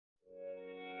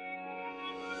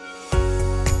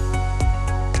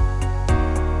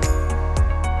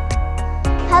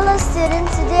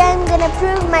can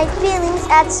improve my feelings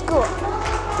at school.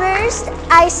 First,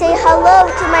 I say hello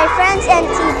to my friends and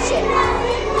teacher.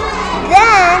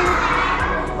 Then,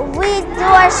 we do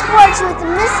our sports with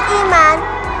Miss Iman.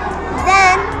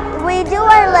 Then, we do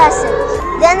our lessons.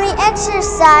 Then we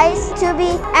exercise to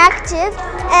be active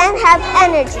and have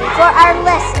energy for our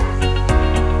lessons.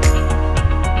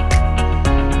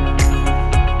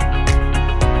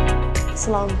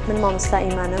 سلام، من مامۆستا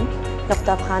ئیمانم لە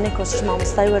قوتابخانەی کۆشش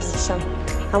مامۆستای وەرزشم.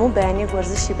 هەموو بەیانیەک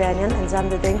وەرزشی بەیانیان ئەنجام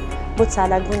دەدەین بۆ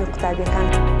چالاکبوونی قوتابیەکان.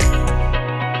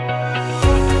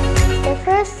 The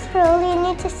first rule, you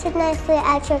need to sit nicely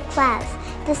at your class.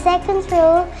 The second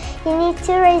rule, you need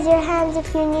to raise your hands if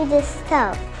you need a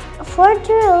stop. Fourth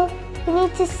rule, you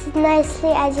need to sit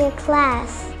nicely at your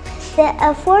class. The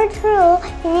fourth rule,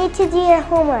 you need to do your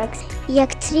homeworks.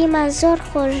 یەکتریمان زۆر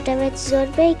خۆش دەوێت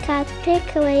زۆربەی کات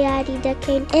پێکەوە یاری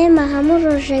دەکەین. ئێمە هەموو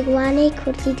ڕۆژێکوانەی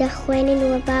کوردی دەخوێنین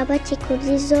و بابەتی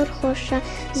کوردی زۆر خۆشە،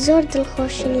 زۆر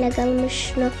دڵخۆشین لەگەڵ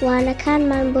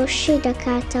مشنووانەکانمان بۆشی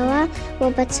دەکاتەوە و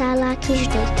بە چالاکیش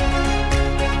دەیکەین.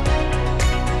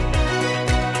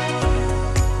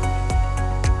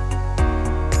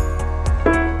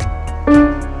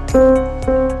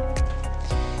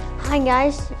 Hi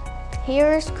guys,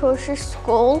 here is Koshish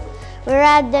School. We're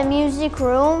at the music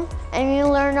room and we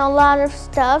learn a lot of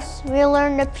stuff. We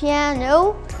learn the piano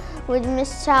with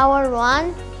Miss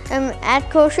𝗤𝗏𝗏𝗏. At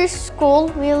Koshish School,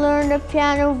 we learn the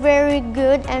piano very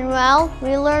good and well.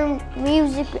 We learn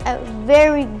music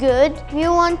very good. If you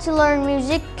want to learn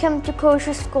music, come to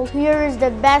Koshish School. Here is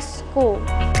the best school.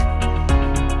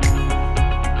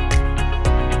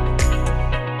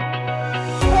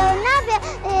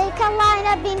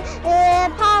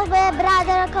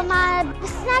 برادرەکەمان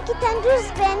بسناکی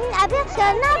تەندروست بێنین ئەبێ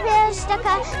نابێ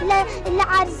شتەکە لە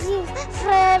عەرزی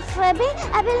فرێبین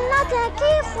ئەبێ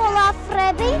ناتەکەی خۆڵا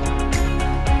فرێبین.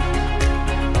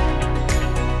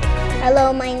 Hello,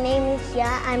 my name is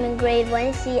Ya. I'm in grade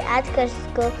 1C at Koshish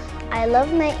School. I love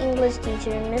my English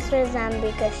teacher, Miss 𝗤𝗏𝗏𝗏𝗏,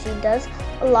 because she does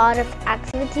a lot of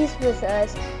activities with us.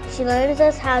 She learns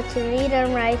us how to read and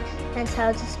write and how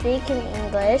to speak in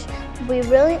English. We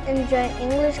really enjoy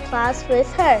English class with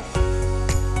her.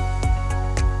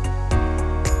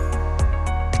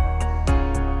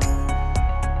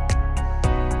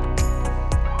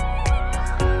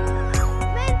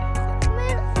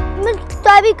 من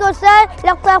قوتابی کۆسەر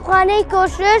لە قوتابخانەی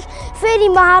کۆشش فێری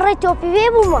مەهارەتی تۆپیوێ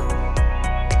بوومە.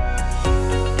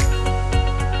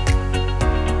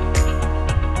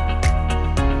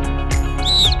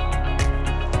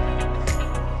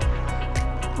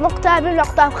 قوتابیم لە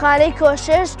قوتابخانەی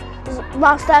کۆشش،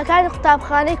 مامۆستاکانی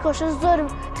قوتابخانەی کۆشش زۆر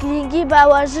گرنگی بە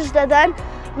وەرزش دەدەن.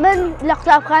 من لە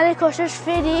قوتابخانەی کۆشش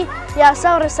فێری یاسا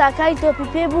و ڕێساکانی تۆپی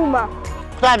پێ بوومە.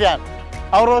 قوتابیان،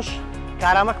 ئەو ڕۆژ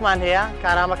کارامەکمان هەیە،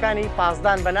 کارامەکانی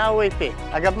پاسدان بە ناوەوەی پێ.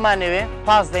 ئەگە بمانەوێ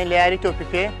پاس دەین لە یاری تۆپی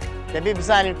پێ، دەبێت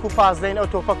بزانین کو پاس دەین ئەو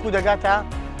تۆپە کو دەگاتە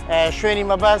شوێنی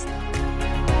مەبەست.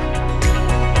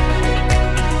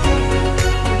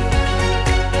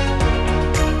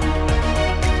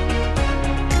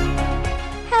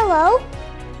 Hello,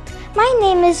 my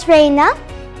name is Reina.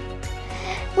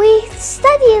 We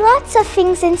study lots of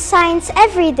things in science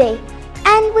every day,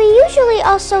 and we usually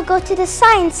also go to the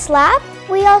science lab.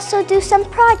 We also do some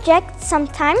projects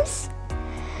sometimes.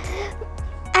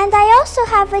 And I also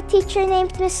have a teacher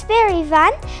named Miss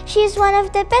𝗤𝗏𝗏𝗏𝗏. She is one of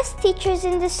the best teachers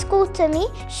in the school to me.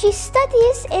 She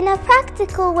studies in a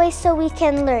practical way so we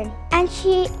can learn. And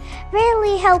she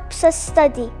really helps us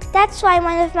study. That's why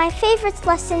one of my favorite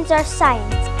lessons are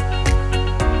science.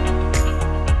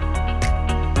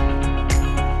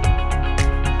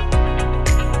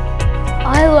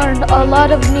 I learned a lot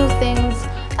of new things,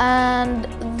 and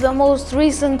the most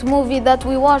recent movie that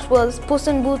we watched was Puss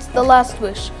in Boots: The Last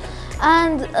Wish,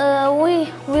 and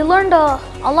we learned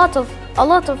a lot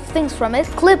of things from it.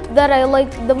 The clip that I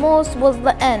liked the most was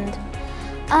the end,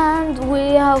 and we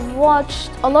have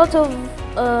watched a lot of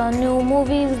new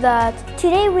movies that.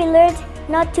 Today we learned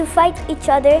not to fight each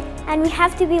other, and we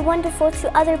have to be wonderful to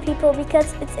other people, because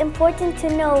it's important to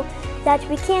know that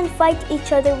we can't fight each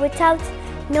other without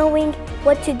knowing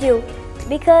what to do,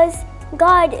 because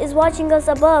God is watching us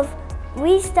above.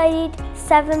 We studied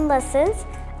 7 lessons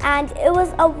and it was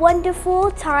a wonderful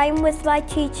time with my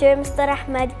teacher, Mr.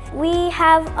 Ahmed. We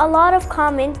have a lot of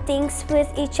common things with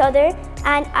each other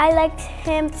and I liked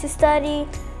him to study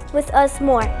with us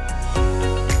more.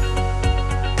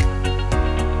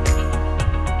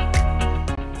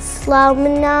 سڵاو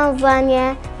ڤانیا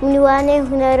منوانەی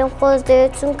هونەرم خۆش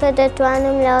دەوێت چونکە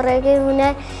دەتوانم لە ڕێگەی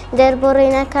هونەر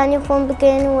دەربڕینەکانی خۆم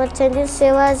بگەین و چەندین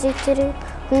شێوازی تری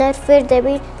هونەر فێر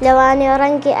دەبین لەوانەیە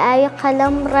ڕەنگی ئاوی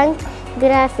قەلەم ڕەنگ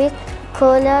گرافیک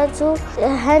کۆلاج و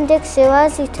هەندێک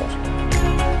شێوازی تر.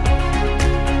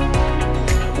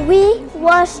 We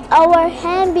wash our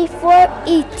hand before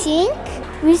eating.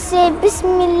 We say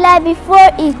Bismillah before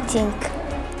eating.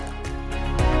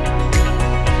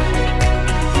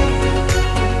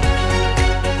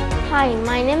 Hi,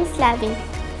 my name is Lavi.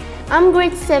 I'm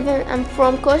grade 7. I'm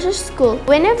from Koshish school.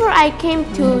 Whenever I came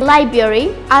to library,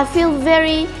 I feel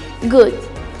very good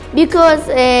because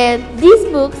these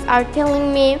books are telling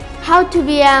me how to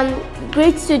be a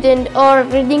great student or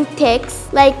reading texts.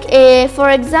 Like for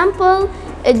example,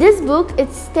 this book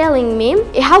it's telling me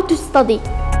how to study.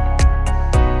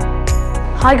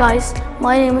 Hi guys,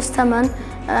 my name is Taman.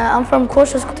 I'm from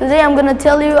Koshish. Today I'm going to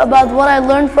tell you about what I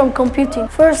learned from computing.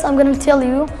 First I'm going to tell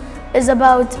you is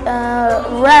about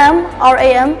RAM,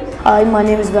 RAM. Hi, my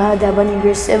name is Bahad Abani,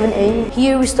 grade 7A.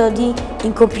 Here we study,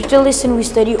 in computer lesson, we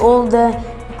study all the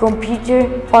computer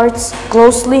parts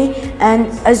closely. And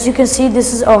as you can see, this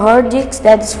is a hard disk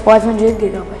that is 500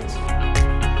 gigabytes.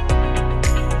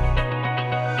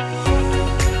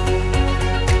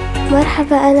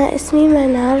 مرحبا، أنا اسمي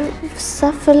منار في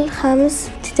الصف الخامس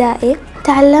ابتدائي.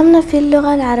 تعلمنا في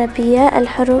اللغة العربية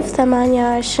الحروف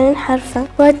 28 حرفا،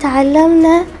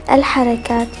 وتعلمنا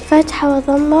الحركات فتحة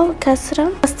وضمة وكسرة.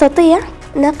 نستطيع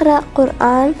نقرأ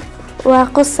قرآن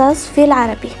وقصص في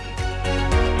العربي.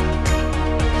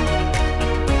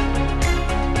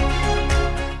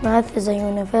 Math is a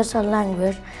universal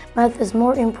language. Math is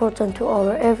more important to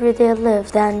our everyday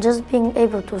life than just being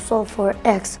able to solve for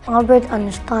X. Albert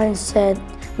Einstein said,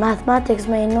 "Mathematics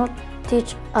may not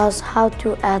teach us how to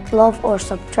add love or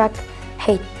subtract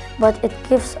hate, but it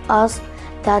gives us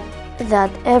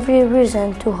that every reason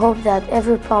to hope that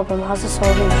every problem has a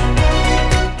solution."